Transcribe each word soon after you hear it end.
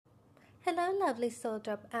Hello, lovely soul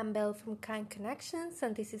drop. I'm Belle from Kind Connections,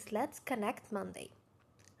 and this is Let's Connect Monday.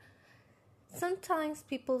 Sometimes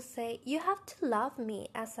people say, "You have to love me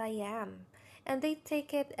as I am," and they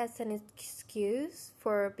take it as an excuse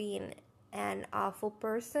for being an awful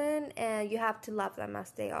person, and you have to love them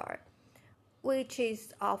as they are, which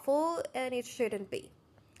is awful and it shouldn't be.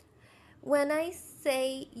 When I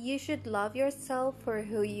say you should love yourself for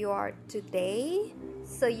who you are today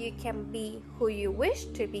so you can be who you wish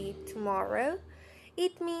to be tomorrow,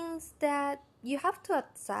 it means that you have to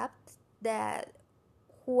accept that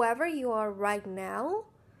whoever you are right now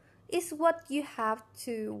is what you have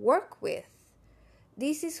to work with.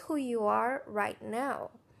 This is who you are right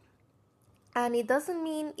now. And it doesn't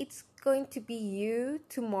mean it's going to be you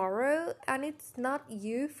tomorrow, and it's not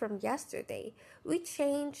you from yesterday. We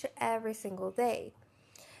change every single day.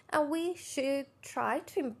 And we should try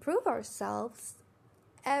to improve ourselves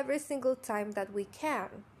every single time that we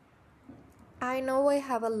can. I know I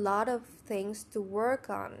have a lot of things to work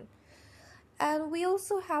on. And we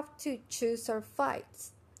also have to choose our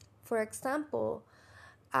fights. For example,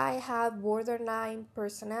 I have borderline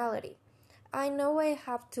personality. I know I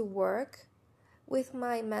have to work with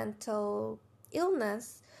my mental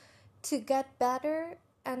illness to get better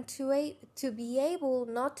and to be able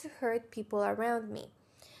not to hurt people around me,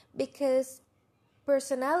 because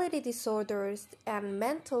personality disorders and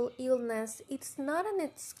mental illness, it's not an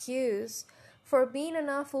excuse for being an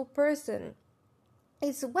awful person.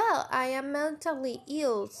 It's, well, I am mentally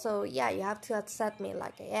ill, so yeah, you have to accept me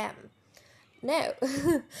like I am. No,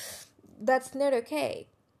 that's not okay.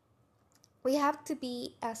 We have to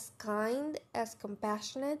be as kind, as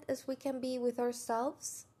compassionate as we can be with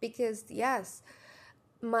ourselves, because yes,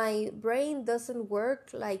 my brain doesn't work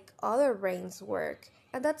like other brains work,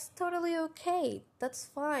 and that's totally okay. That's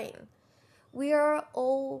fine. We are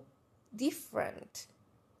all different,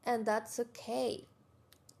 and that's okay.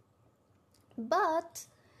 But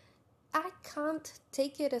I can't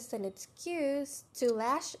take it as an excuse to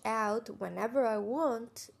lash out whenever I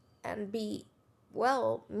want and be,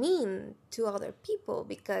 well, mean to other people,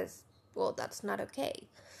 because, well, that's not okay.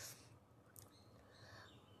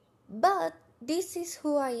 But this is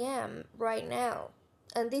who I am right now,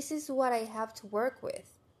 and this is what I have to work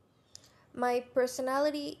with. My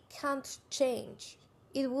personality can't change.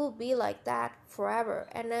 It will be like that forever,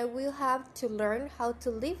 and I will have to learn how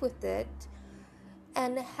to live with it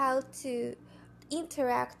and how to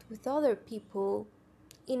interact with other people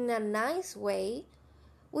in a nice way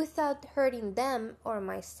without hurting them or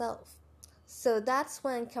myself. So that's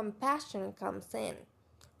when compassion comes in.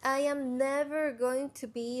 I am never going to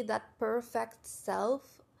be that perfect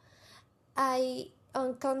self I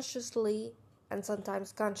unconsciously and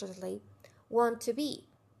sometimes consciously want to be.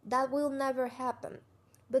 That will never happen.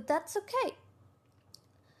 But that's okay,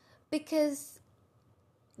 because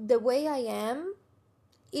the way I am,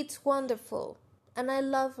 it's wonderful, and I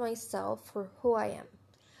love myself for who I am.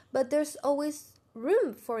 But there's always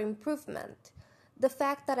room for improvement. The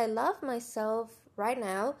fact that I love myself right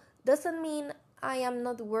now doesn't mean I am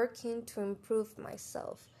not working to improve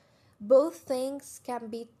myself. Both things can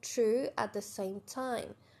be true at the same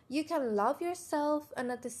time. You can love yourself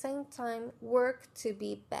and at the same time work to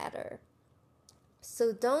be better.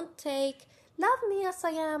 So don't take "love me as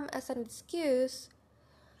I am" as an excuse.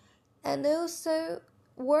 And also,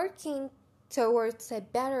 working towards a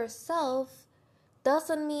better self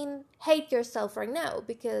doesn't mean hate yourself right now,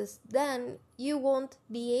 because then you won't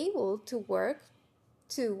be able to work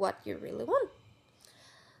to what you really want.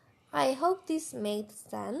 I hope this made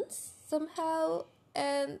sense somehow,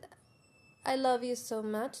 and I love you so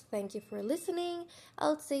much. Thank you for listening.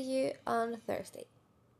 I'll see you on Thursday.